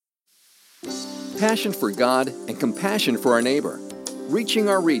passion for God and compassion for our neighbor, reaching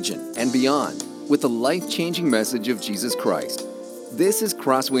our region and beyond with the life-changing message of Jesus Christ. This is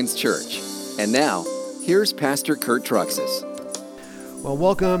Crosswinds Church. And now, here's Pastor Kurt Truxas. Well,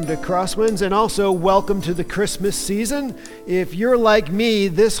 welcome to Crosswinds, and also welcome to the Christmas season. If you're like me,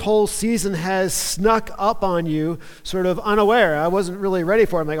 this whole season has snuck up on you sort of unaware. I wasn't really ready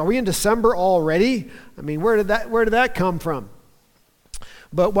for it. I'm like, are we in December already? I mean, where did that come from?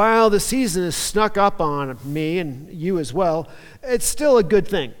 But while the season has snuck up on me and you as well, it's still a good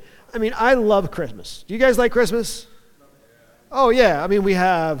thing. I mean, I love Christmas. Do you guys like Christmas? Oh yeah, I mean, we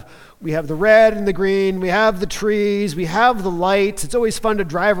have the red and the green, we have the trees, we have the lights. It's always fun to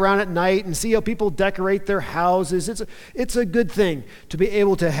drive around at night and see how people decorate their houses. It's a good thing to be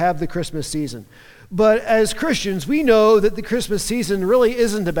able to have the Christmas season. But as Christians, we know that the Christmas season really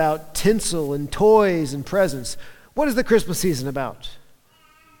isn't about tinsel and toys and presents. What is the Christmas season about?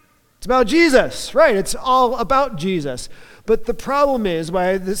 It's about Jesus, right? It's all about Jesus. But the problem is,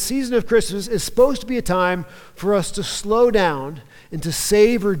 why the season of Christmas is supposed to be a time for us to slow down and to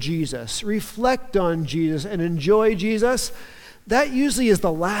savor Jesus, reflect on Jesus, and enjoy Jesus. That usually is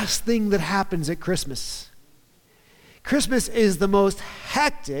the last thing that happens at Christmas. Christmas is the most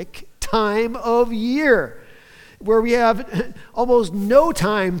hectic time of year, where we have almost no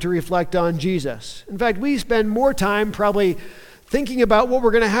time to reflect on Jesus. In fact, we spend more time probably thinking about what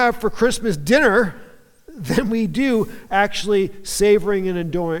we're going to have for Christmas dinner than we do actually savoring and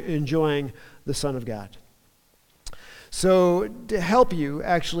enjoying the Son of God. So to help you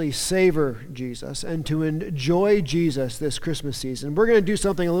actually savor Jesus and to enjoy Jesus this Christmas season, we're going to do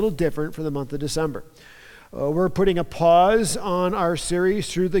something a little different for the month of December. We're putting a pause on our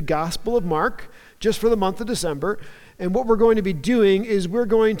series through the Gospel of Mark just for the month of December. And what we're going to be doing is we're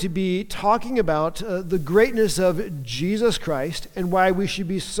going to be talking about the greatness of Jesus Christ and why we should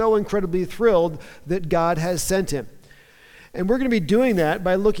be so incredibly thrilled that God has sent him. And we're going to be doing that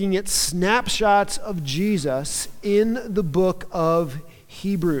by looking at snapshots of Jesus in the book of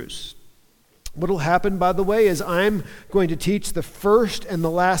Hebrews. What will happen, by the way, is I'm going to teach the first and the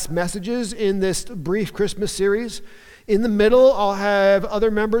last messages in this brief Christmas series. In the middle, I'll have other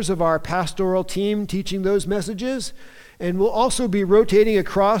members of our pastoral team teaching those messages. And we'll also be rotating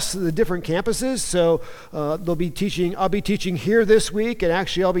across the different campuses. So I'll be teaching here this week, and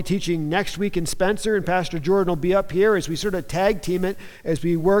actually I'll be teaching next week in Spencer, and Pastor Jordan will be up here as we sort of tag team it as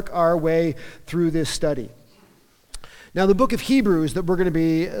we work our way through this study. Now, the book of Hebrews that we're going to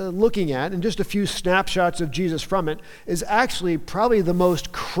be looking at, and just a few snapshots of Jesus from it, is actually probably the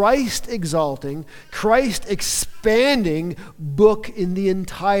most Christ-exalting, Christ-expanding book in the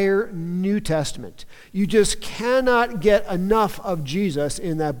entire New Testament. You just cannot get enough of Jesus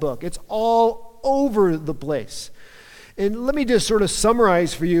in that book. It's all over the place. And let me just sort of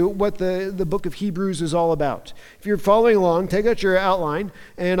summarize for you what the book of Hebrews is all about. If you're following along, take out your outline,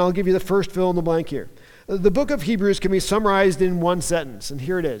 and I'll give you the first fill in the blank here. The book of Hebrews can be summarized in one sentence, and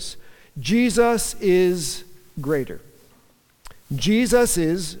here it is. Jesus is greater. Jesus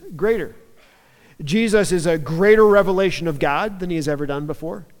is greater. Jesus is a greater revelation of God than he has ever done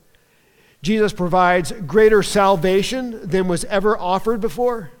before. Jesus provides greater salvation than was ever offered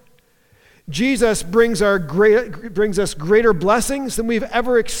before. Jesus brings us greater blessings than we've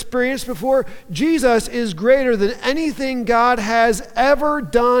ever experienced before. Jesus is greater than anything God has ever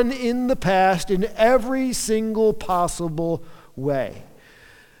done in the past in every single possible way.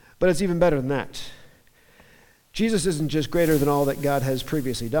 But it's even better than that. Jesus isn't just greater than all that God has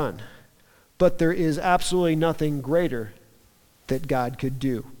previously done, but there is absolutely nothing greater that God could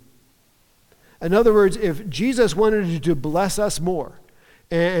do. In other words, if Jesus wanted to bless us more,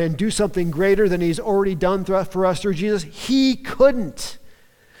 and do something greater than he's already done for us through Jesus, he couldn't.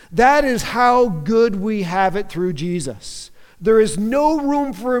 That is how good we have it through Jesus. There is no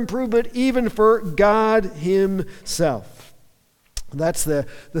room for improvement even for God himself. That's the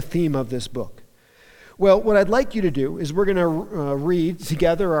theme of this book. Well, what I'd like you to do is we're going to read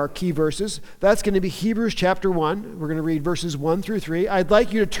together our key verses. That's going to be Hebrews chapter 1. We're going to read verses 1 through 3. I'd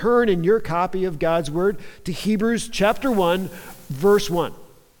like you to turn in your copy of God's Word to Hebrews chapter 1, verse 1.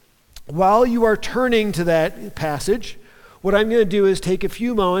 While you are turning to that passage, what I'm going to do is take a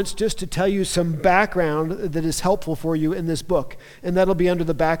few moments just to tell you some background that is helpful for you in this book, and that'll be under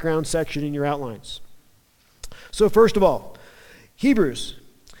the background section in your outlines. So first of all, Hebrews.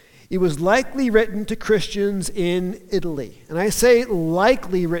 It was likely written to Christians in Italy. And I say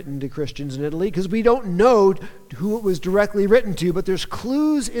likely written to Christians in Italy because we don't know who it was directly written to, but there's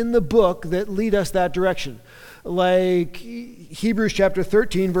clues in the book that lead us that direction. Like Hebrews chapter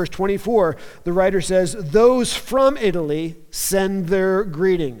 13, verse 24, the writer says, "Those from Italy send their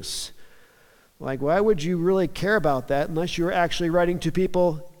greetings." Like, why would you really care about that unless you're actually writing to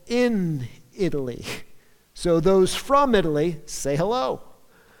people in Italy? So those from Italy, say hello.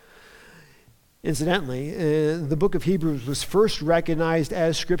 Incidentally, the book of Hebrews was first recognized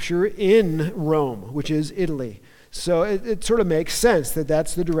as scripture in Rome, which is Italy. So it sort of makes sense that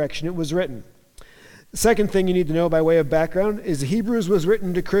that's the direction it was written. The second thing you need to know by way of background is Hebrews was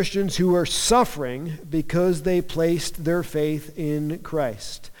written to Christians who were suffering because they placed their faith in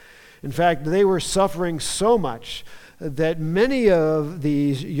Christ. In fact, they were suffering so much that many of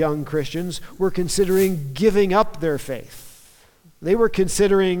these young Christians were considering giving up their faith. They were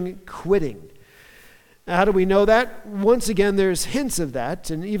considering quitting. How do we know that? Once again, there's hints of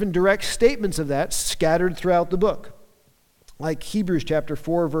that and even direct statements of that scattered throughout the book. Like Hebrews chapter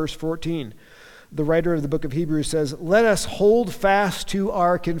 4, verse 14. The writer of the book of Hebrews says, "Let us hold fast to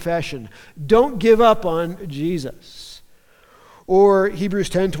our confession. Don't give up on Jesus." Or Hebrews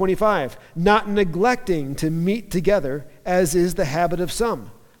 10:25, "Not neglecting to meet together, as is the habit of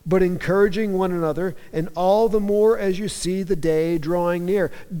some, but encouraging one another, and all the more as you see the day drawing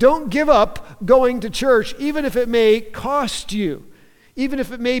near." Don't give up going to church, even if it may cost you, even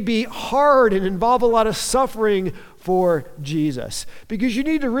if it may be hard and involve a lot of suffering for Jesus. Because you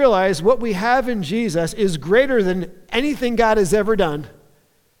need to realize what we have in Jesus is greater than anything God has ever done.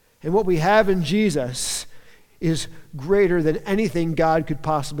 And what we have in Jesus is greater than anything God could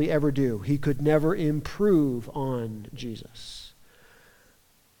possibly ever do. He could never improve on Jesus.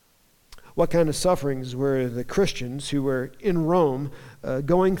 What kind of sufferings were the Christians who were in Rome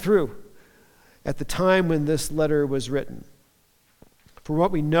going through at the time when this letter was written? For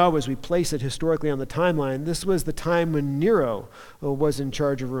what we know as we place it historically on the timeline, this was the time when Nero was in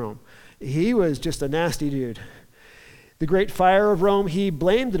charge of Rome. He was just a nasty dude. The great fire of Rome, he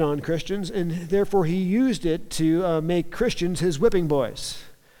blamed it on Christians, and therefore he used it to make Christians his whipping boys.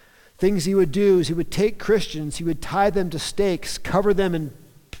 Things he would do is he would take Christians, he would tie them to stakes, cover them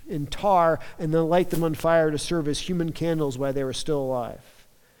in tar, and then light them on fire to serve as human candles while they were still alive.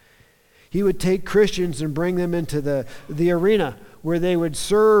 He would take Christians and bring them into the arena where they would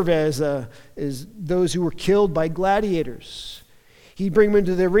serve as those who were killed by gladiators. He'd bring them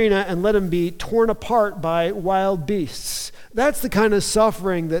into the arena and let them be torn apart by wild beasts. That's the kind of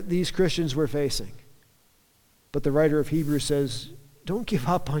suffering that these Christians were facing. But the writer of Hebrews says, don't give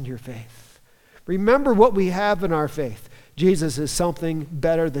up on your faith. Remember what we have in our faith. Jesus is something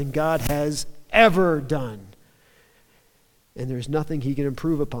better than God has ever done. And there's nothing he can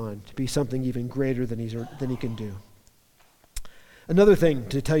improve upon to be something even greater than he can do. Another thing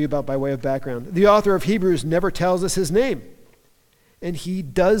to tell you about by way of background, the author of Hebrews never tells us his name. And he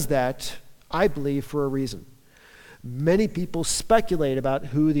does that, I believe, for a reason. Many people speculate about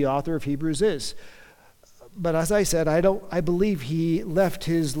who the author of Hebrews is. But as I said, I believe he left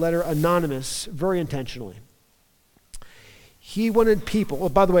his letter anonymous very intentionally. He wanted people,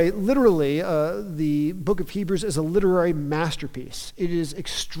 by the way, literally, the book of Hebrews is a literary masterpiece. It is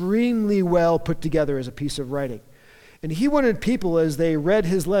extremely well put together as a piece of writing. And he wanted people, as they read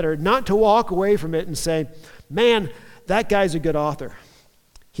his letter, not to walk away from it and say, man, that guy's a good author.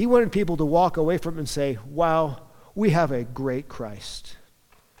 He wanted people to walk away from it and say, wow, we have a great Christ.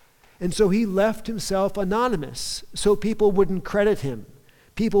 And so he left himself anonymous so people wouldn't credit him.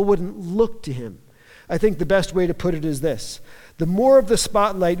 People wouldn't look to him. I think the best way to put it is this. The more of the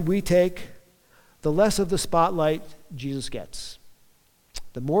spotlight we take, the less of the spotlight Jesus gets.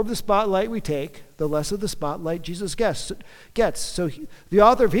 The more of the spotlight we take, the less of the spotlight Jesus gets. So the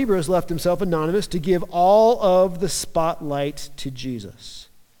author of Hebrews left himself anonymous to give all of the spotlight to Jesus.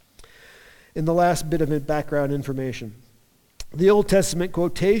 In the last bit of background information, the Old Testament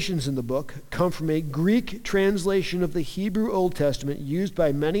quotations in the book come from a Greek translation of the Hebrew Old Testament used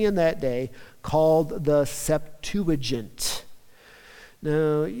by many in that day called the Septuagint.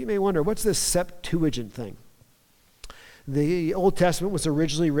 Now, you may wonder, what's this Septuagint thing? The Old Testament was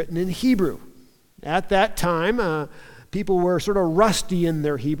originally written in Hebrew. At that time, people were sort of rusty in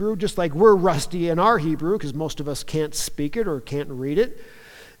their Hebrew, just like we're rusty in our Hebrew, because most of us can't speak it or can't read it.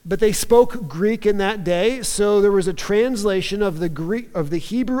 But they spoke Greek in that day, so there was a translation of the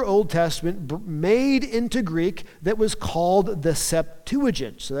Hebrew Old Testament made into Greek that was called the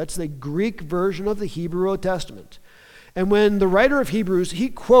Septuagint. So that's the Greek version of the Hebrew Old Testament. And when the writer of Hebrews, he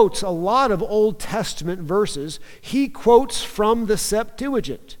quotes a lot of Old Testament verses, he quotes from the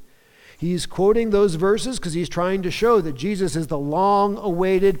Septuagint. He's quoting those verses because he's trying to show that Jesus is the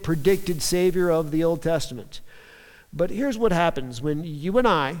long-awaited, predicted Savior of the Old Testament. But here's what happens when you and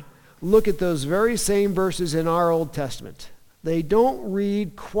I look at those very same verses in our Old Testament. They don't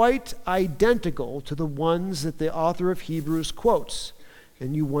read quite identical to the ones that the author of Hebrews quotes.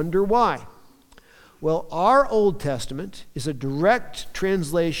 And you wonder why. Well, our Old Testament is a direct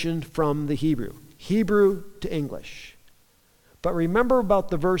translation from the Hebrew to English. But remember about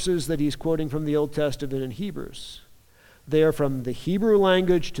the verses that he's quoting from the Old Testament in Hebrews. They are from the Hebrew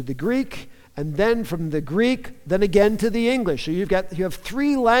language to the Greek, and then from the Greek, then again to the English. So you have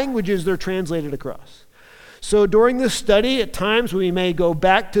three languages they're translated across. So during this study, at times we may go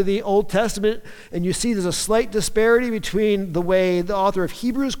back to the Old Testament, and you see there's a slight disparity between the way the author of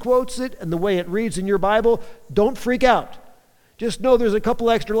Hebrews quotes it and the way it reads in your Bible. Don't freak out. Just know there's a couple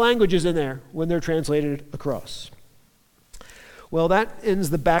extra languages in there when they're translated across. Well, that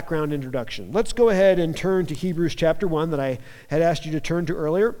ends the background introduction. Let's go ahead and turn to Hebrews chapter 1 that I had asked you to turn to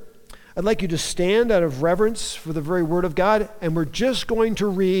earlier. I'd like you to stand out of reverence for the very word of God, and we're just going to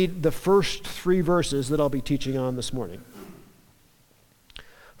read the first 3 verses that I'll be teaching on this morning.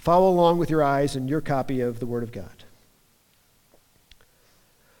 Follow along with your eyes and your copy of the word of God.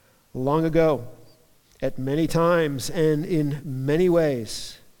 Long ago, at many times and in many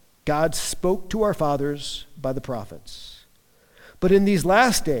ways, God spoke to our fathers by the prophets. But in these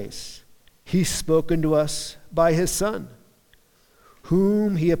last days, he's spoken to us by his Son,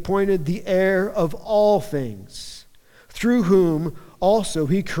 whom he appointed the heir of all things, through whom also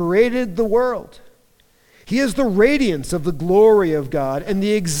he created the world. He is the radiance of the glory of God and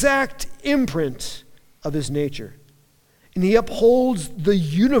the exact imprint of his nature. And he upholds the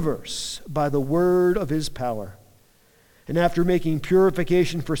universe by the word of his power. And after making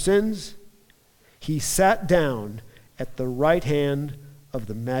purification for sins, he sat down at the right hand of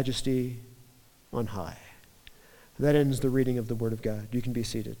the Majesty on high. That ends the reading of the Word of God. You can be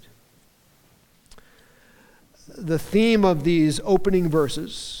seated. The theme of these opening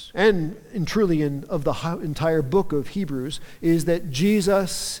verses, and truly of the entire book of Hebrews, is that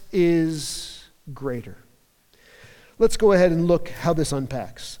Jesus is greater. Let's go ahead and look how this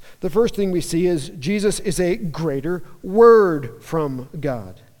unpacks. The first thing we see is Jesus is a greater word from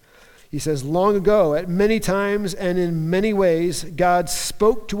God. He says, long ago, at many times and in many ways, God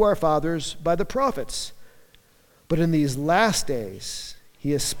spoke to our fathers by the prophets. But in these last days,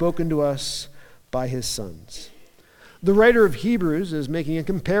 he has spoken to us by his sons. The writer of Hebrews is making a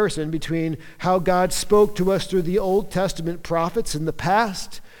comparison between how God spoke to us through the Old Testament prophets in the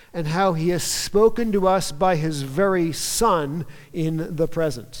past and how he has spoken to us by his very Son in the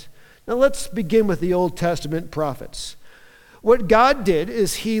present. Now let's begin with the Old Testament prophets. What God did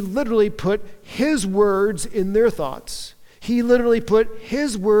is he literally put his words in their thoughts. He literally put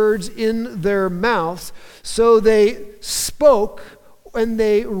his words in their mouths, so they spoke and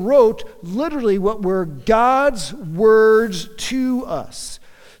they wrote literally what were God's words to us.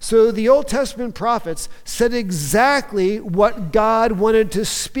 So the Old Testament prophets said exactly what God wanted to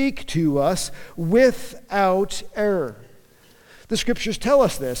speak to us without error. The scriptures tell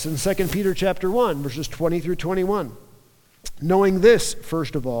us this in 2 Peter chapter 1, verses 20 through 21. Knowing this,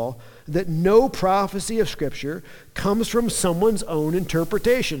 first of all, that no prophecy of Scripture comes from someone's own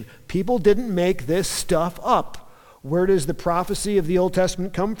interpretation. People didn't make this stuff up. Where does the prophecy of the Old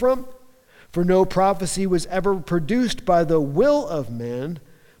Testament come from? For no prophecy was ever produced by the will of man,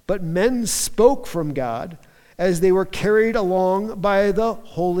 but men spoke from God as they were carried along by the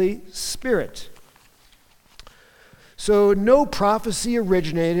Holy Spirit. So no prophecy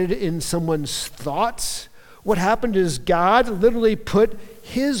originated in someone's thoughts. What happened is God literally put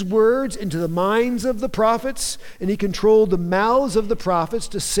his words into the minds of the prophets, and he controlled the mouths of the prophets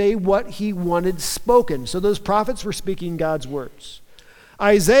to say what he wanted spoken. So those prophets were speaking God's words.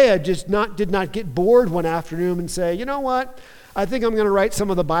 Isaiah did not get bored one afternoon and say, you know what, I think I'm going to write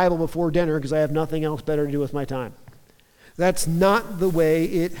some of the Bible before dinner because I have nothing else better to do with my time. That's not the way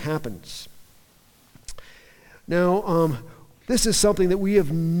it happens. Now, this is something that we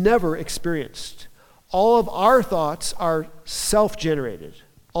have never experienced. All of our thoughts are self-generated.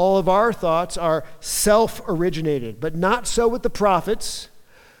 All of our thoughts are self-originated, but not so with the prophets.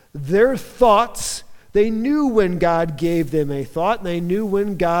 Their thoughts, they knew when God gave them a thought, and they knew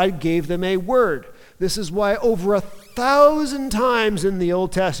when God gave them a word. This is why over 1,000 times in the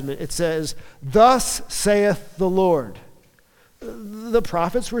Old Testament it says, "Thus saith the Lord." The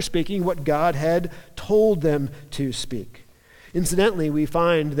prophets were speaking what God had told them to speak. Incidentally, we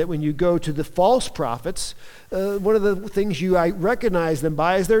find that when you go to the false prophets, one of the things you recognize them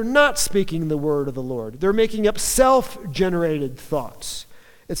by is they're not speaking the word of the Lord. They're making up self-generated thoughts.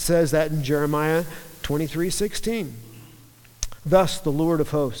 It says that in Jeremiah 23:16. Thus says the Lord of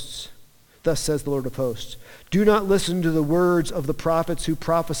hosts, do not listen to the words of the prophets who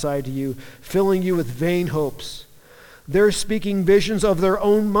prophesy to you, filling you with vain hopes. They're speaking visions of their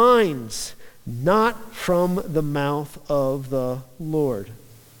own minds, not from the mouth of the Lord.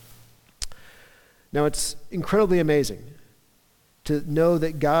 Now, it's incredibly amazing to know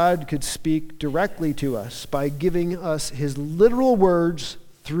that God could speak directly to us by giving us his literal words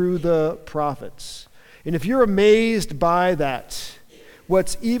through the prophets. And if you're amazed by that,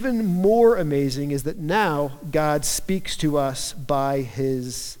 what's even more amazing is that now God speaks to us by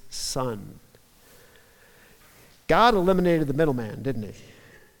his Son. God eliminated the middleman, didn't he?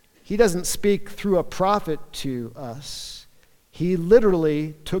 He doesn't speak through a prophet to us. He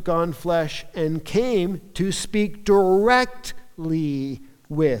literally took on flesh and came to speak directly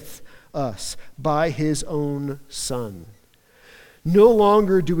with us by his own Son. No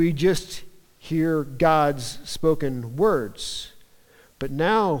longer do we just hear God's spoken words, but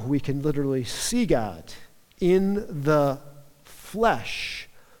now we can literally see God in the flesh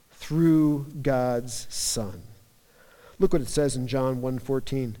through God's Son. Look what it says in John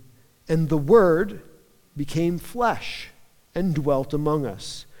 1:14. And the Word became flesh and dwelt among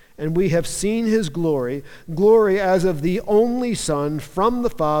us. And we have seen his glory, glory as of the only Son from the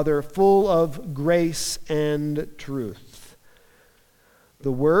Father, full of grace and truth.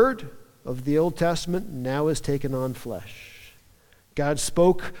 The Word of the Old Testament now has taken on flesh. God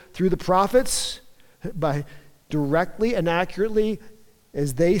spoke through the prophets by directly and accurately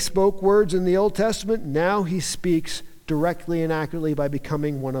as they spoke words in the Old Testament. Now he speaks directly and accurately by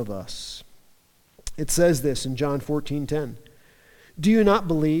becoming one of us. It says this in John 14:10. Do you not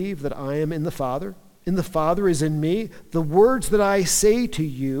believe that I am in the Father, and the Father is in me? The words that I say to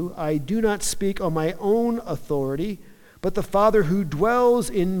you, I do not speak on my own authority, but the Father who dwells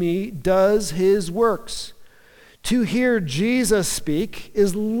in me does his works. To hear Jesus speak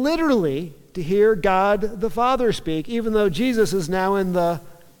is literally to hear God the Father speak, even though Jesus is now in the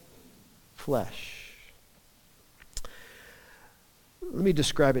flesh. Let me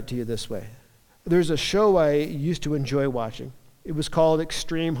describe it to you this way. There's a show I used to enjoy watching. It was called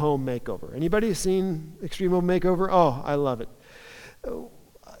Extreme Home Makeover. Anybody seen Extreme Home Makeover? Oh, I love it.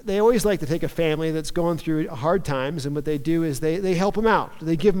 They always like to take a family that's going through hard times, and what they do is they help them out.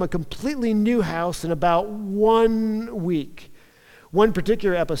 They give them a completely new house in about 1 week. One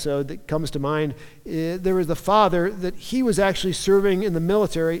particular episode that comes to mind, there was the father that he was actually serving in the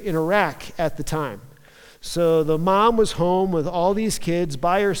military in Iraq at the time. So the mom was home with all these kids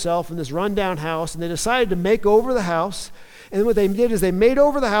by herself in this rundown house, and they decided to make over the house. And what they did is they made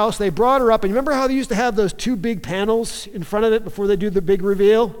over the house, they brought her up, and remember how they used to have those 2 big panels in front of it before they do the big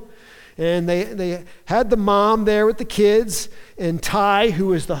reveal? And they had the mom there with the kids, and Ty,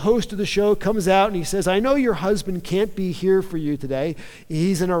 who is the host of the show, comes out and he says, I know your husband can't be here for you today.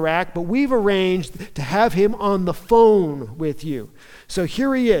 He's in Iraq, but we've arranged to have him on the phone with you. So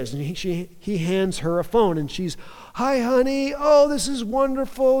here he is, and he hands her a phone, and she's, hi, honey, oh, this is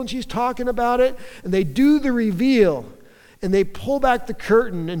wonderful, and she's talking about it, and they do the reveal. And they pull back the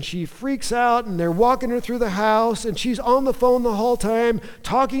curtain, and she freaks out, and they're walking her through the house, and she's on the phone the whole time,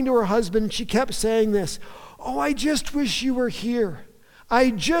 talking to her husband. She kept saying this, oh, I just wish you were here. I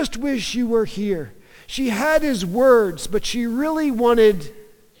just wish you were here. She had his words, but she really wanted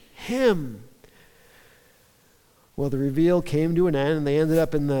him. Well, the reveal came to an end, and they ended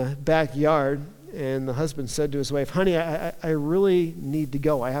up in the backyard, and the husband said to his wife, honey, I really need to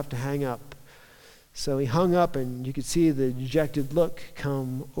go. I have to hang up. So he hung up, and you could see the dejected look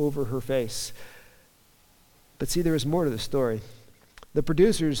come over her face. But see, there was more to the story. The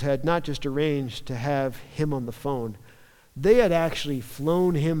producers had not just arranged to have him on the phone. They had actually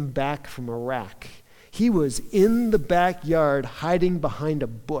flown him back from Iraq. He was in the backyard hiding behind a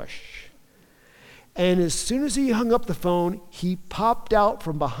bush. And as soon as he hung up the phone, he popped out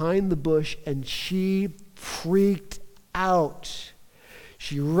from behind the bush, and she freaked out.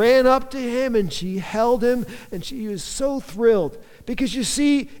 She ran up to him and she held him, and she was so thrilled because, you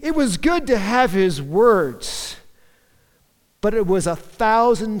see, it was good to have his words, but it was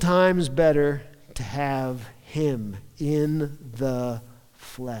 1,000 times better to have him in the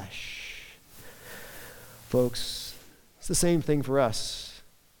flesh. Folks, it's the same thing for us.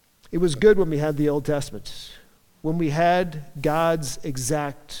 It was good when we had the Old Testament, when we had God's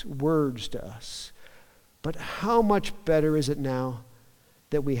exact words to us. But how much better is it now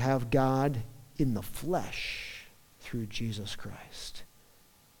that we have God in the flesh through Jesus Christ?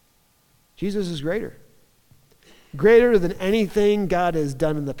 Jesus is greater. Greater than anything God has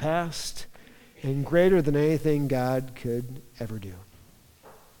done in the past, and greater than anything God could ever do.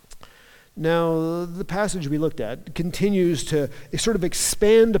 Now, the passage we looked at continues to sort of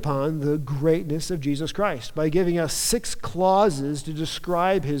expand upon the greatness of Jesus Christ by giving us 6 clauses to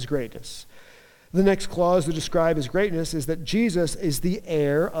describe his greatness. The next clause to describe his greatness is that Jesus is the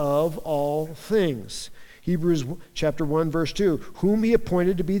heir of all things. Hebrews chapter 1, verse 2, whom he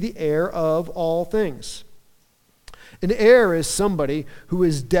appointed to be the heir of all things. An heir is somebody who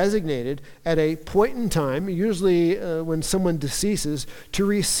is designated at a point in time, usually when someone deceases, to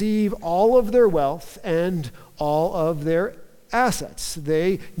receive all of their wealth and all of their assets.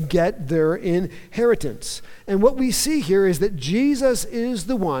 They get their inheritance. And what we see here is that Jesus is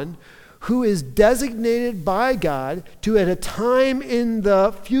the one who is designated by God to, at a time in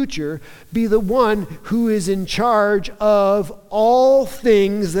the future, be the one who is in charge of all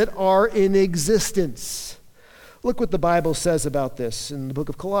things that are in existence. Look what the Bible says about this in the book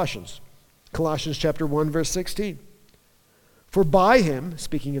of Colossians. Colossians chapter 1, verse 16. For by him,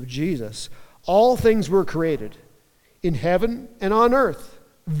 speaking of Jesus, all things were created, in heaven and on earth,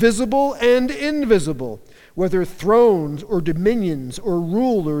 visible and invisible, whether thrones or dominions or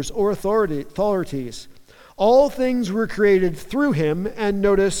rulers or authorities. All things were created through him, and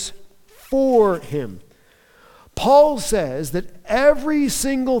notice, for him. Paul says that every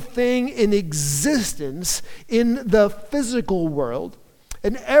single thing in existence in the physical world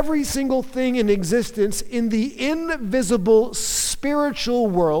and every single thing in existence in the invisible spiritual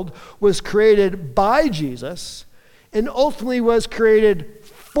world was created by Jesus and ultimately was created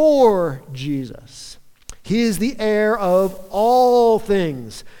for Jesus. He is the heir of all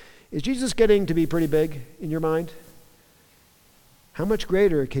things. Is Jesus getting to be pretty big in your mind? How much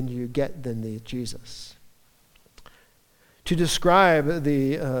greater can you get than the Jesus? To describe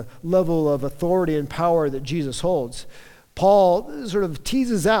the level of authority and power that Jesus holds, Paul sort of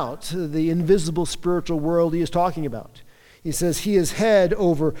teases out the invisible spiritual world he is talking about. He says he is head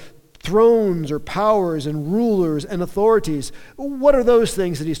over thrones or powers and rulers and authorities. What are those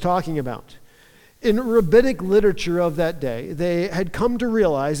things that he's talking about? In rabbinic literature of that day, they had come to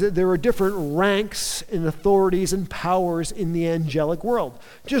realize that there were different ranks and authorities and powers in the angelic world.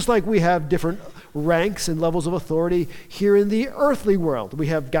 Just like we have different ranks and levels of authority here in the earthly world. We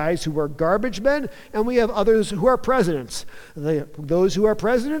have guys who are garbage men, and we have others who are presidents. Those who are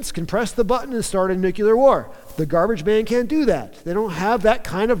presidents can press the button and start a nuclear war. The garbage man can't do that. They don't have that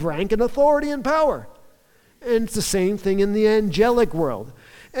kind of rank and authority and power. And it's the same thing in the angelic world.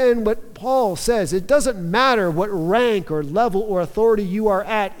 And what Paul says, it doesn't matter what rank or level or authority you are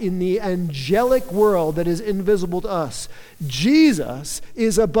at in the angelic world that is invisible to us. Jesus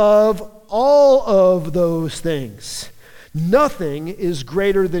is above all of those things. Nothing is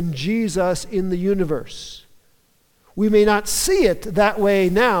greater than Jesus in the universe. We may not see it that way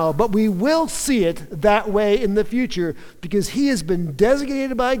now, but we will see it that way in the future because he has been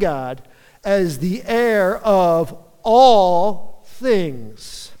designated by God as the heir of all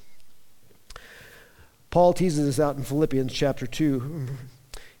things. Paul teases this out in Philippians chapter 2.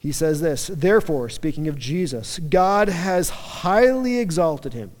 He says this, therefore, speaking of Jesus, God has highly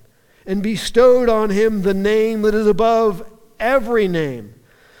exalted him and bestowed on him the name that is above every name,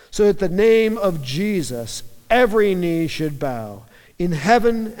 so that the name of Jesus every knee should bow, in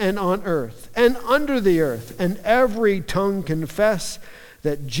heaven and on earth and under the earth, and every tongue confess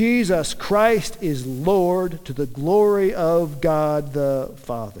that Jesus Christ is Lord, to the glory of God the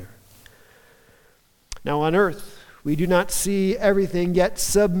Father. Now on earth, we do not see everything yet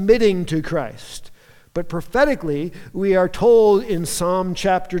submitting to Christ. But prophetically, we are told in Psalm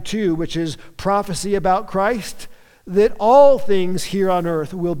chapter 2, which is prophecy about Christ, that all things here on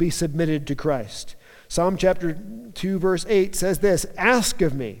earth will be submitted to Christ. Psalm chapter 2, verse 8 says this, ask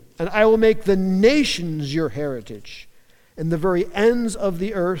of me, and I will make the nations your heritage, and the very ends of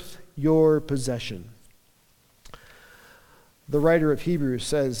the earth your possession. The writer of Hebrews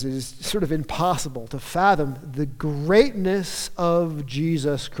says it is sort of impossible to fathom the greatness of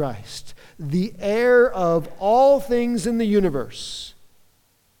Jesus Christ, the heir of all things in the universe,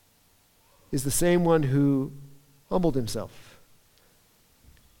 is the same one who humbled himself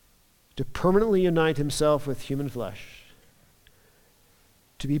to permanently unite himself with human flesh,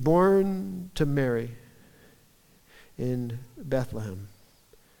 to be born to Mary in Bethlehem,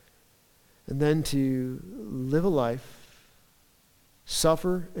 and then to live a life,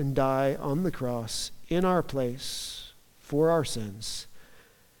 suffer and die on the cross in our place for our sins,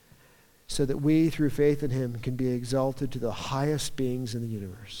 so that we, through faith in him, can be exalted to the highest beings in the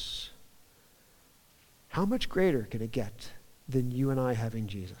universe. How much greater can it get than you and I having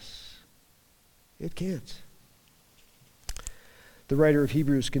Jesus? It can't. The writer of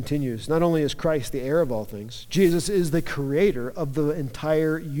Hebrews continues, not only is Christ the heir of all things, Jesus is the creator of the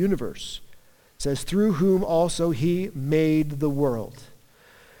entire universe. It says, through whom also he made the world.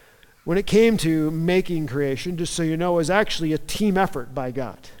 When it came to making creation, just so you know, it was actually a team effort by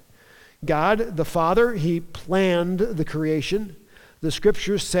God. God, the Father, he planned the creation. The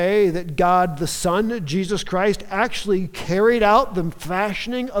scriptures say that God the Son, Jesus Christ, actually carried out the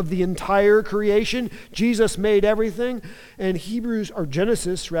fashioning of the entire creation. Jesus made everything. And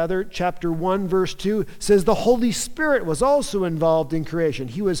Genesis, chapter 1, verse 2, says the Holy Spirit was also involved in creation.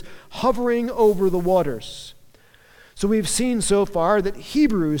 He was hovering over the waters. So we've seen so far that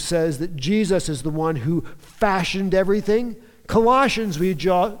Hebrews says that Jesus is the one who fashioned everything. Colossians, we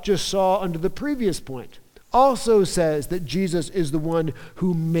just saw under the previous point, also says that Jesus is the one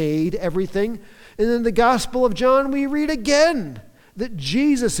who made everything. And in the Gospel of John, we read again that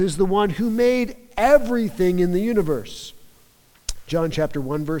Jesus is the one who made everything in the universe. John chapter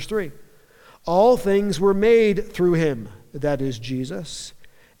 1, verse 3. All things were made through him, that is Jesus,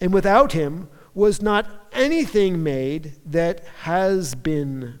 and without him was not anything made that has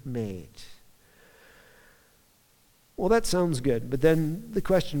been made. Well, that sounds good, but then the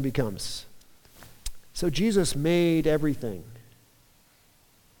question becomes, so Jesus made everything.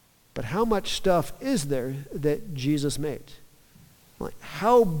 But how much stuff is there that Jesus made? Like,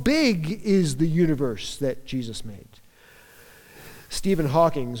 how big is the universe that Jesus made? Stephen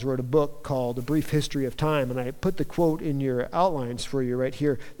Hawking wrote a book called A Brief History of Time, and I put the quote in your outlines for you right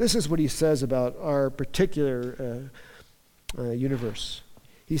here. This is what he says about our particular universe.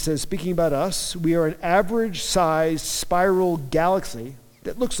 He says, speaking about us, we are an average-sized spiral galaxy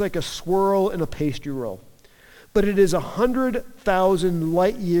that looks like a swirl in a pastry roll. But it is 100,000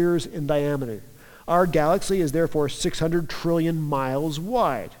 light years in diameter. Our galaxy is therefore 600 trillion miles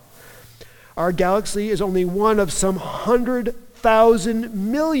wide. Our galaxy is only one of some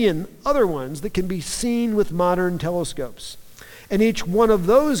 100,000 million other ones that can be seen with modern telescopes. And each one of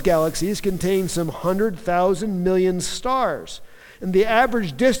those galaxies contains some 100,000 million stars. And the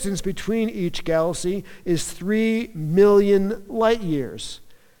average distance between each galaxy is 3 million light years.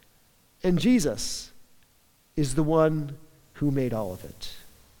 And Jesus is the one who made all of it.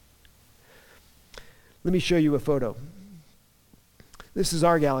 Let me show you a photo. This is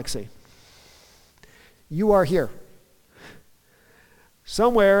our galaxy. You are here.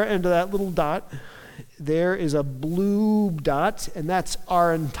 Somewhere into that little dot, there is a blue dot, and that's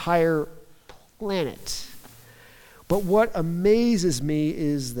our entire planet. But what amazes me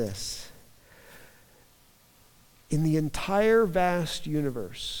is this. In the entire vast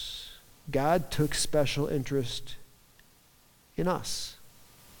universe, God took special interest in us,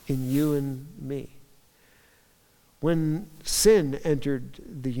 in you and me. When sin entered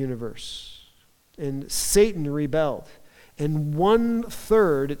the universe and Satan rebelled, and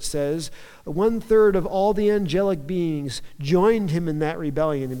 1/3, it says, 1/3 of all the angelic beings joined him in that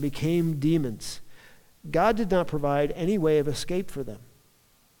rebellion and became demons, God did not provide any way of escape for them.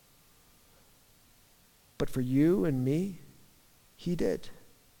 But for you and me, he did.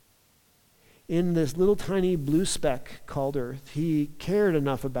 In this little tiny blue speck called Earth, he cared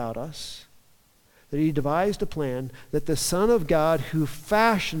enough about us that he devised a plan that the Son of God who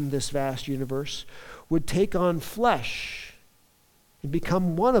fashioned this vast universe would take on flesh and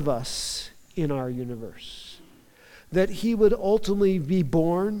become one of us in our universe. That he would ultimately be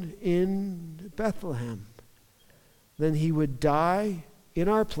born in Bethlehem. Then he would die in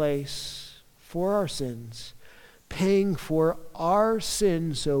our place for our sins, paying for our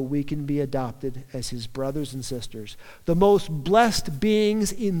sin so we can be adopted as his brothers and sisters, the most blessed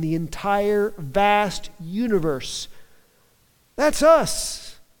beings in the entire vast universe. That's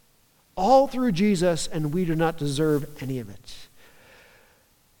us, all through Jesus, and we do not deserve any of it.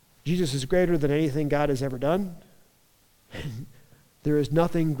 Jesus is greater than anything God has ever done. There is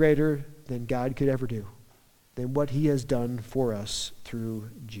nothing greater than God could ever do than what he has done for us through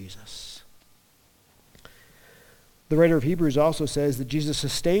Jesus. The writer of Hebrews also says that Jesus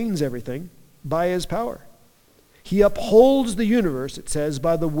sustains everything by his power. He upholds the universe, it says,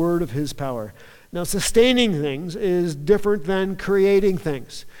 by the word of his power. Now, sustaining things is different than creating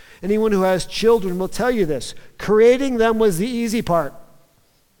things. Anyone who has children will tell you this. Creating them was the easy part.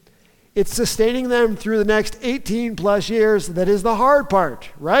 It's sustaining them through the next 18 plus years that is the hard part,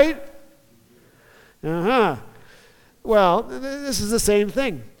 right? Well, this is the same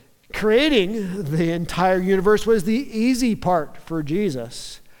thing. Creating the entire universe was the easy part for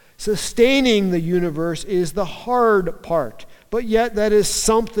Jesus. Sustaining the universe is the hard part, but yet that is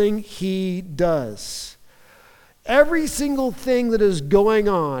something he does. Every single thing that is going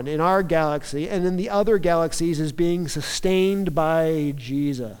on in our galaxy and in the other galaxies is being sustained by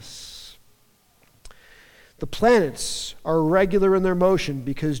Jesus. The planets are regular in their motion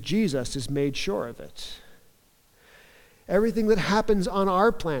because Jesus has made sure of it. Everything that happens on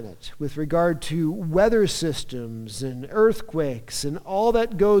our planet with regard to weather systems and earthquakes and all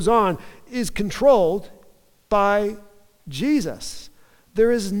that goes on is controlled by Jesus.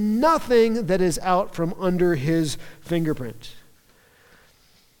 There is nothing that is out from under his fingerprint.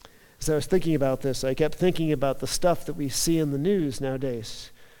 As I was thinking about this, I kept thinking about the stuff that we see in the news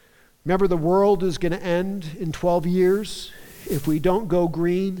nowadays. Remember, the world is going to end in 12 years if we don't go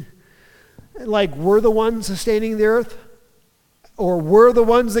green. Like we're the ones sustaining the earth, or we're the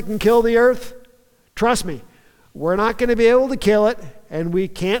ones that can kill the earth. Trust me, we're not going to be able to kill it, and we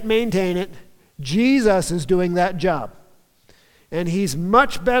can't maintain it. Jesus is doing that job. And he's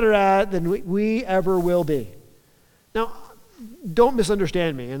much better at it than we ever will be. Now, don't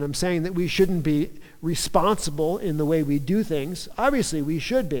misunderstand me, and I'm saying that we shouldn't be responsible in the way we do things. Obviously, we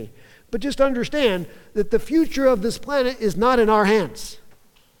should be. But just understand that the future of this planet is not in our hands.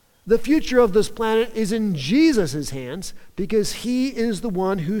 The future of this planet is in Jesus' hands because he is the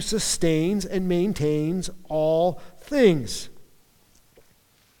one who sustains and maintains all things.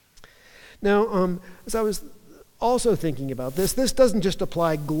 Now, as I was also thinking about this doesn't just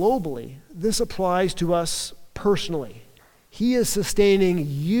apply globally. This applies to us personally. He is sustaining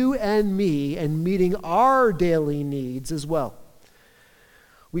you and me and meeting our daily needs as well.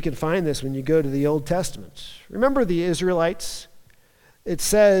 We can find this when you go to the Old Testament. Remember the Israelites? It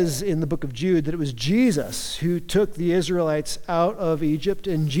says in the book of Jude that it was Jesus who took the Israelites out of Egypt,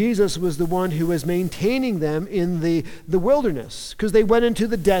 and Jesus was the one who was maintaining them in the wilderness because they went into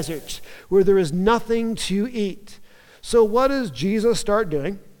the desert where there is nothing to eat. So what does Jesus start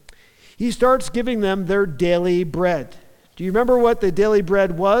doing? He starts giving them their daily bread. Do you remember what the daily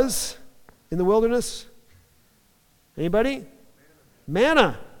bread was in the wilderness? Anybody?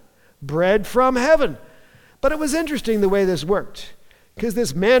 Manna. Bread from heaven. But it was interesting the way this worked, because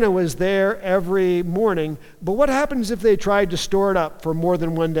this manna was there every morning. But what happens if they tried to store it up for more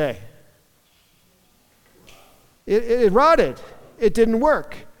than one day? It rotted. It didn't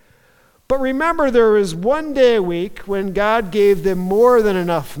work. But remember, there was one day a week when God gave them more than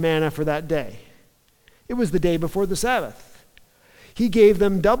enough manna for that day. It was the day before the Sabbath. He gave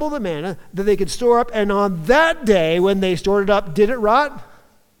them double the manna that they could store up, and on that day when they stored it up, did it rot?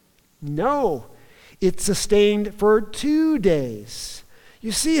 No. It sustained for 2 days.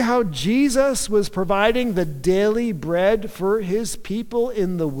 You see how Jesus was providing the daily bread for his people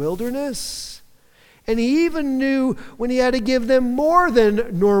in the wilderness? And he even knew when he had to give them more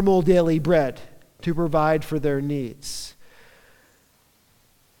than normal daily bread to provide for their needs.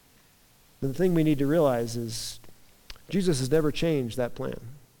 The thing we need to realize is Jesus has never changed that plan.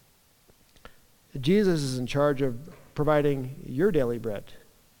 Jesus is in charge of providing your daily bread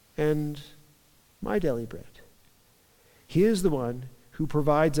and my daily bread. He is the one who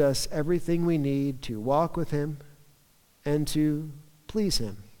provides us everything we need to walk with him and to please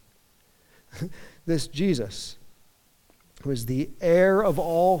him. This Jesus, who is the heir of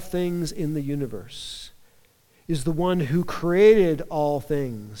all things in the universe, is the one who created all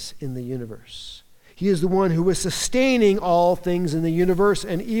things in the universe. He is the one who is sustaining all things in the universe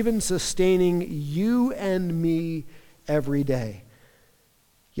and even sustaining you and me every day.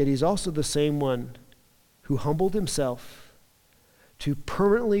 Yet he's also the same one who humbled himself to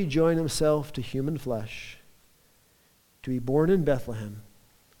permanently join himself to human flesh, to be born in Bethlehem,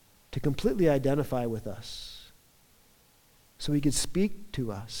 to completely identify with us, so he could speak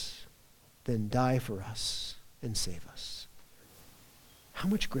to us, then die for us and save us. How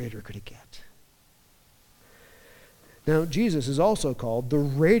much greater could it get? Now, Jesus is also called the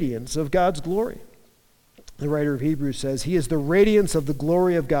radiance of God's glory. The writer of Hebrews says he is the radiance of the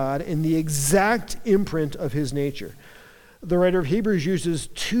glory of God in the exact imprint of his nature. The writer of Hebrews uses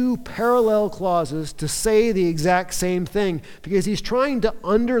 2 parallel clauses to say the exact same thing because he's trying to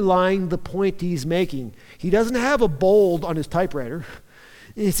underline the point he's making. He doesn't have a bold on his typewriter.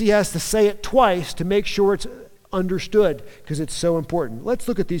 He has to say it twice to make sure it's understood because it's so important. Let's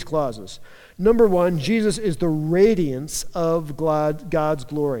look at these clauses. Number 1, Jesus is the radiance of God's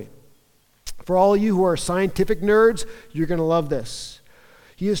glory. For all you who are scientific nerds, you're going to love this.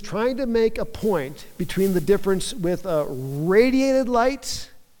 He is trying to make a point between the difference with radiated light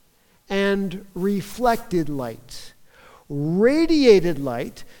and reflected light. Radiated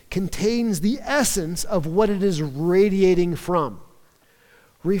light contains the essence of what it is radiating from.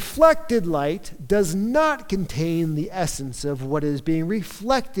 Reflected light does not contain the essence of what is being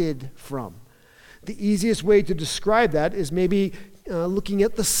reflected from. The easiest way to describe that is maybe looking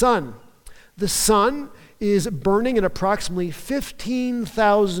at the sun. The sun is burning at approximately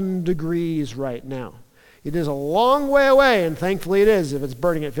 15,000 degrees right now. It is a long way away, and thankfully it is if it's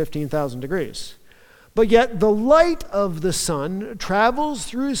burning at 15,000 degrees. But yet the light of the sun travels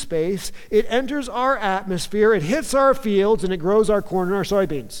through space, it enters our atmosphere, it hits our fields, and it grows our corn and our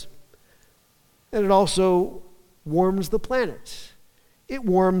soybeans. And it also warms the planet. it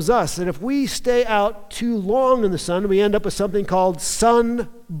warms us. And if we stay out too long in the sun, we end up with something called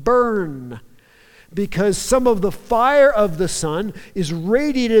sunburn, because some of the fire of the sun is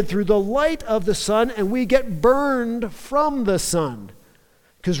radiated through the light of the sun, and we get burned from the sun.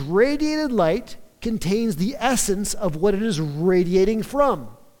 Because radiated light contains the essence of what it is radiating from.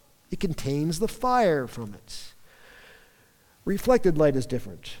 It contains the fire from it. Reflected light is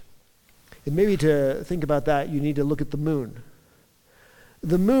different. And maybe to think about that, you need to look at the moon.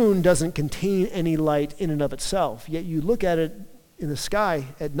 The moon doesn't contain any light in and of itself, yet you look at it in the sky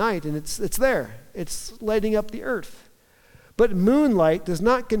at night and it's there. It's lighting up the earth. But moonlight does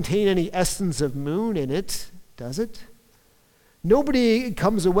not contain any essence of moon in it, does it? Nobody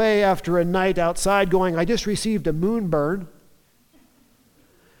comes away after a night outside going, I just received a moon burn.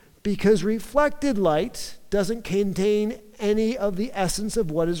 Because reflected light doesn't contain any of the essence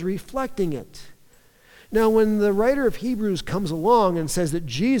of what is reflecting it. Now, when the writer of Hebrews comes along and says that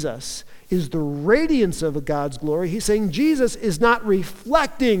Jesus is the radiance of God's glory, he's saying Jesus is not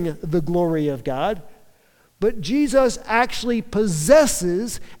reflecting the glory of God, but Jesus actually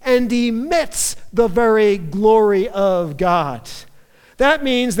possesses and emits the very glory of God. That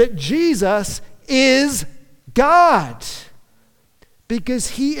means that Jesus is God, because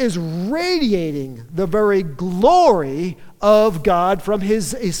he is radiating the very glory of God from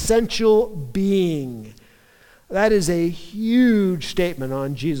his essential being. That is a huge statement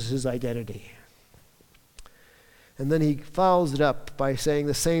on Jesus' identity. And then he follows it up by saying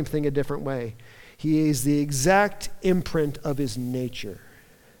the same thing a different way. He is the exact imprint of his nature.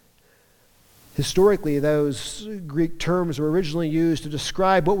 Historically, those Greek terms were originally used to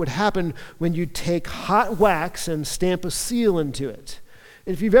describe what would happen when you take hot wax and stamp a seal into it.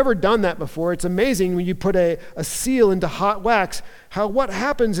 And if you've ever done that before, it's amazing when you put a seal into hot wax, how what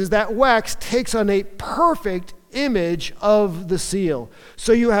happens is that wax takes on a perfect image of the seal.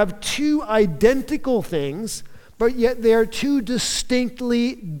 So you have two identical things, but yet they are two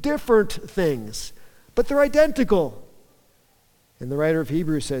distinctly different things. But they're identical. And the writer of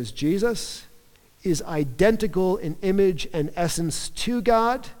Hebrews says, Jesus is identical in image and essence to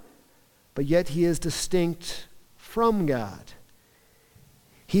God, but yet he is distinct from God.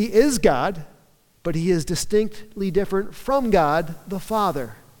 He is God, but he is distinctly different from God the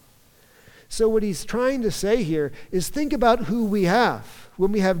Father. So what he's trying to say here is think about who we have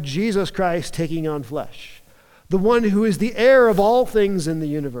when we have Jesus Christ taking on flesh. The one who is the heir of all things in the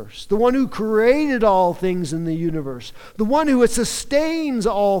universe. The one who created all things in the universe. The one who sustains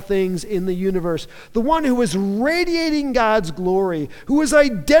all things in the universe. The one who is radiating God's glory. Who is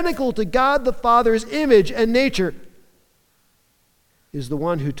identical to God the Father's image and nature. Is the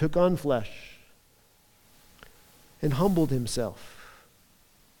one who took on flesh and humbled himself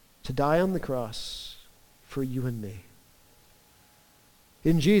to die on the cross for you and me.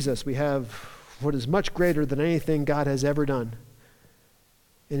 In Jesus, we have what is much greater than anything God has ever done.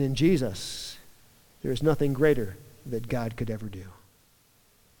 And in Jesus, there is nothing greater that God could ever do.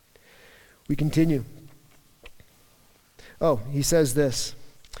 We continue. Oh, he says this,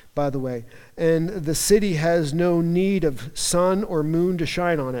 by the way, and the city has no need of sun or moon to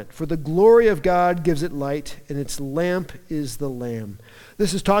shine on it, for the glory of God gives it light, and its lamp is the Lamb.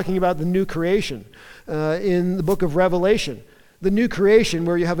 This is talking about the new creation in the book of Revelation. The new creation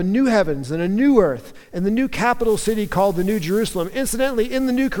where you have a new heavens and a new earth and the new capital city called the New Jerusalem. Incidentally, in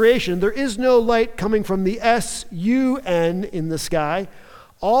the new creation, there is no light coming from the S-U-N in the sky.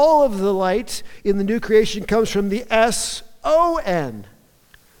 All of the light in the new creation comes from the S-O-N,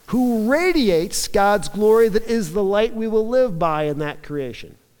 who radiates God's glory that is the light we will live by in that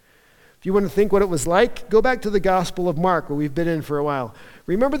creation. If you want to think what it was like, go back to the Gospel of Mark, where we've been in for a while.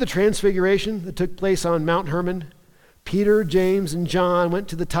 Remember the transfiguration that took place on Mount Hermon? Peter, James, and John went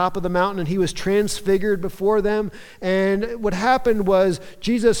to the top of the mountain, and he was transfigured before them. And what happened was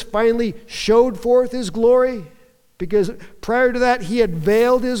Jesus finally showed forth his glory, because prior to that, he had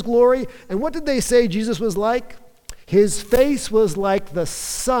veiled his glory. And what did they say Jesus was like? His face was like the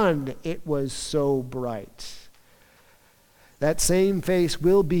sun. It was so bright. That same face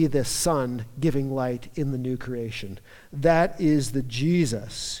will be the sun giving light in the new creation. That is the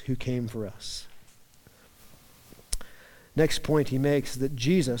Jesus who came for us. Next point he makes is that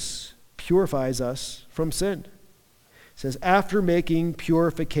Jesus purifies us from sin. He says, after making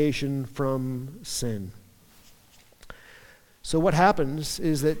purification from sin. So what happens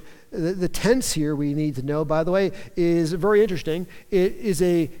is that the tense here we need to know, by the way, is very interesting. It is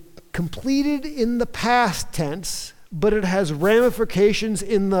a completed in the past tense, but it has ramifications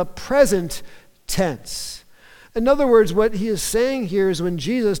in the present tense. In other words, what he is saying here is when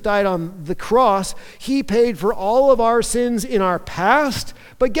Jesus died on the cross, he paid for all of our sins in our past.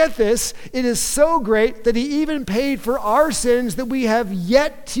 But get this, it is so great that he even paid for our sins that we have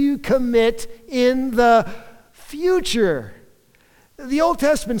yet to commit in the future. The Old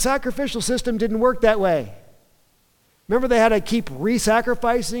Testament sacrificial system didn't work that way. Remember, they had to keep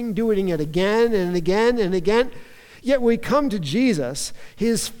re-sacrificing, doing it again and again and again. Yet when we come to Jesus,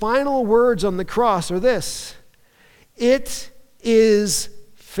 his final words on the cross are this: it is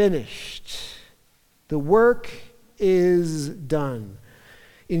finished. The work is done.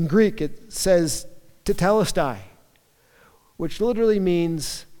 In Greek, it says tetelestai, which literally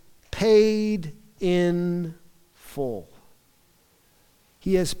means paid in full.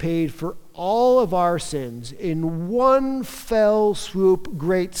 He has paid for all of our sins in one fell swoop,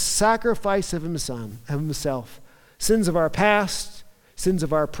 great sacrifice of himself. Sins of our past, sins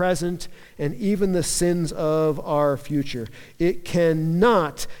of our present, and even the sins of our future. It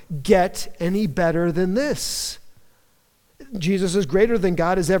cannot get any better than this. Jesus is greater than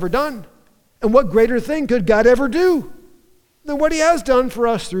God has ever done. And what greater thing could God ever do than what he has done for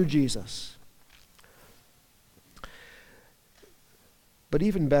us through Jesus? But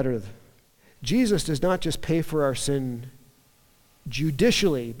even better, Jesus does not just pay for our sin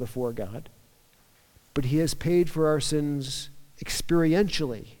judicially before God, but he has paid for our sins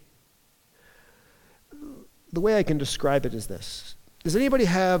experientially. The way I can describe it is this. Does anybody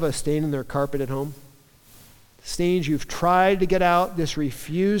have a stain in their carpet at home? Stains you've tried to get out, just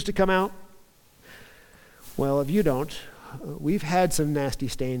refuse to come out? Well, if you don't, we've had some nasty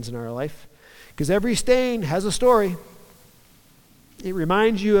stains in our life, because every stain has a story. It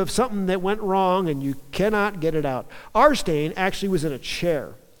reminds you of something that went wrong and you cannot get it out. Our stain actually was in a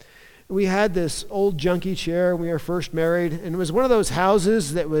chair. We had this old junky chair when we were first married, and it was one of those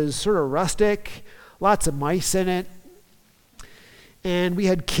houses that was sort of rustic, lots of mice in it. And we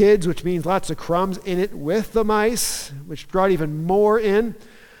had kids, which means lots of crumbs in it with the mice, which brought even more in.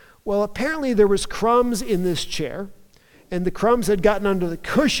 Well, apparently there was crumbs in this chair, and the crumbs had gotten under the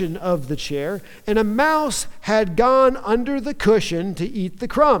cushion of the chair, and a mouse had gone under the cushion to eat the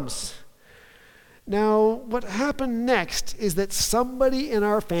crumbs. Now, what happened next is that somebody in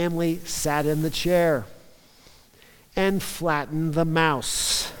our family sat in the chair and flattened the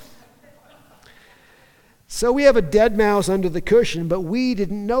mouse. So we have a dead mouse under the cushion, but we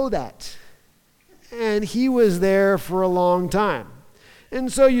didn't know that. And he was there for a long time.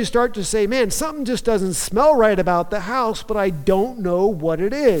 And so you start to say, man, something just doesn't smell right about the house, but I don't know what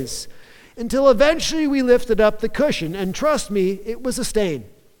it is. Until eventually we lifted up the cushion, and trust me, it was a stain.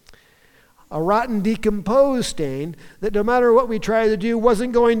 A rotten, decomposed stain that no matter what we tried to do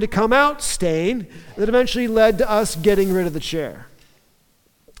wasn't going to come out stain that eventually led to us getting rid of the chair.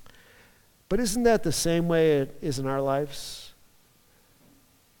 But isn't that the same way it is in our lives?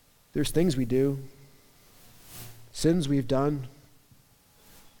 There's things we do, sins we've done,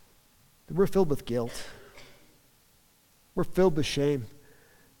 that we're filled with guilt. We're filled with shame.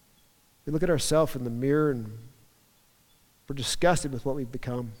 We look at ourselves in the mirror and we're disgusted with what we've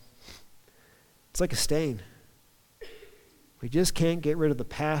become. It's like a stain. We just can't get rid of the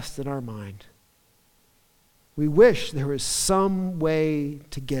past in our mind. We wish there was some way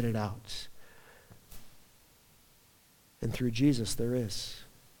to get it out. And through Jesus, there is.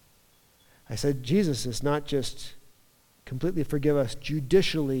 I said Jesus does not just completely forgive us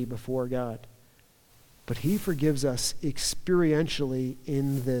judicially before God, but he forgives us experientially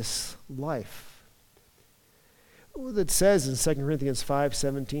in this life. That says in 2 Corinthians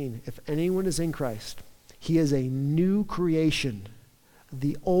 5:17, if anyone is in Christ, he is a new creation.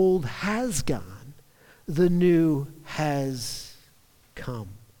 The old has gone, the new has come.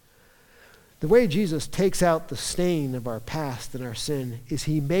 The way Jesus takes out the stain of our past and our sin is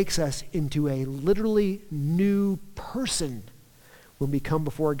he makes us into a literally new person when we come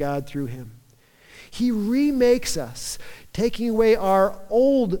before God through him. He remakes us, taking away our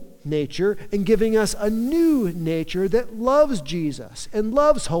old nature and giving us a new nature that loves Jesus and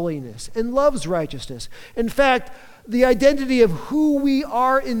loves holiness and loves righteousness. In fact, the identity of who we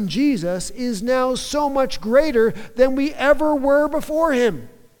are in Jesus is now so much greater than we ever were before him.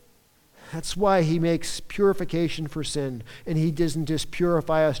 That's why he makes purification for sin. And he doesn't just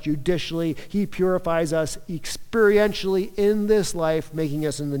purify us judicially, he purifies us experientially in this life, making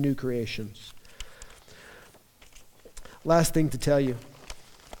us in the new creations. Last thing to tell you.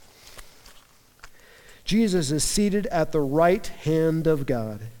 Jesus is seated at the right hand of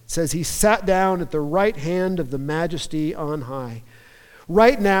God. It says he sat down at the right hand of the Majesty on high.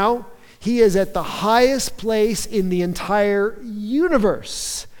 Right now, he is at the highest place in the entire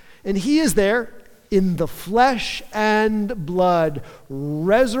universe. And he is there in the flesh and blood,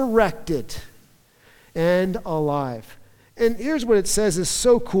 resurrected and alive. And here's what it says is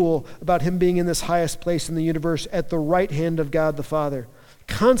so cool about him being in this highest place in the universe at the right hand of God the Father.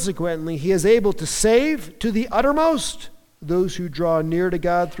 Consequently, he is able to save to the uttermost those who draw near to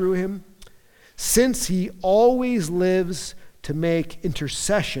God through him, since he always lives to make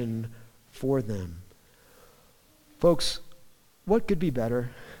intercession for them. Folks, what could be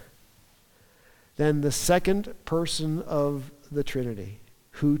better than the second person of the Trinity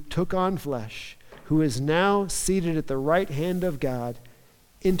who took on flesh, who is now seated at the right hand of God,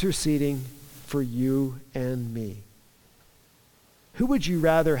 interceding for you and me? Who would you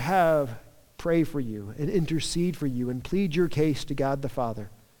rather have pray for you and intercede for you and plead your case to God the Father?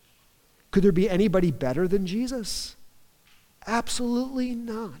 Could there be anybody better than Jesus? Absolutely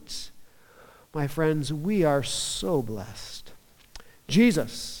not. My friends, we are so blessed.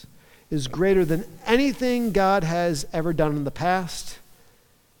 Jesus is greater than anything God has ever done in the past,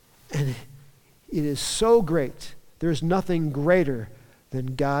 and it is so great. There's nothing greater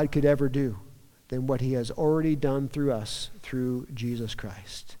than God could ever do than what he has already done through us, through Jesus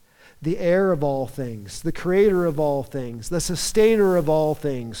Christ. The heir of all things, the creator of all things, the sustainer of all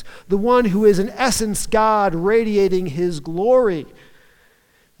things, the one who is in essence God radiating his glory.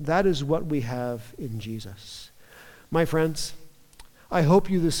 That is what we have in Jesus. My friends, I hope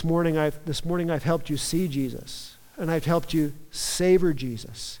you this morning I've helped you see Jesus, and I've helped you savor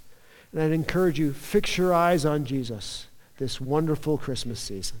Jesus. And I'd encourage you, fix your eyes on Jesus this wonderful Christmas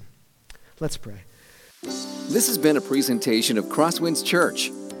season. Let's pray. This has been a presentation of Crosswinds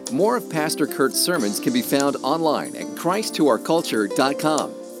Church. More of Pastor Kurt's sermons can be found online at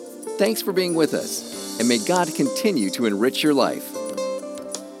christtourculture.com. Thanks for being with us, and may God continue to enrich your life.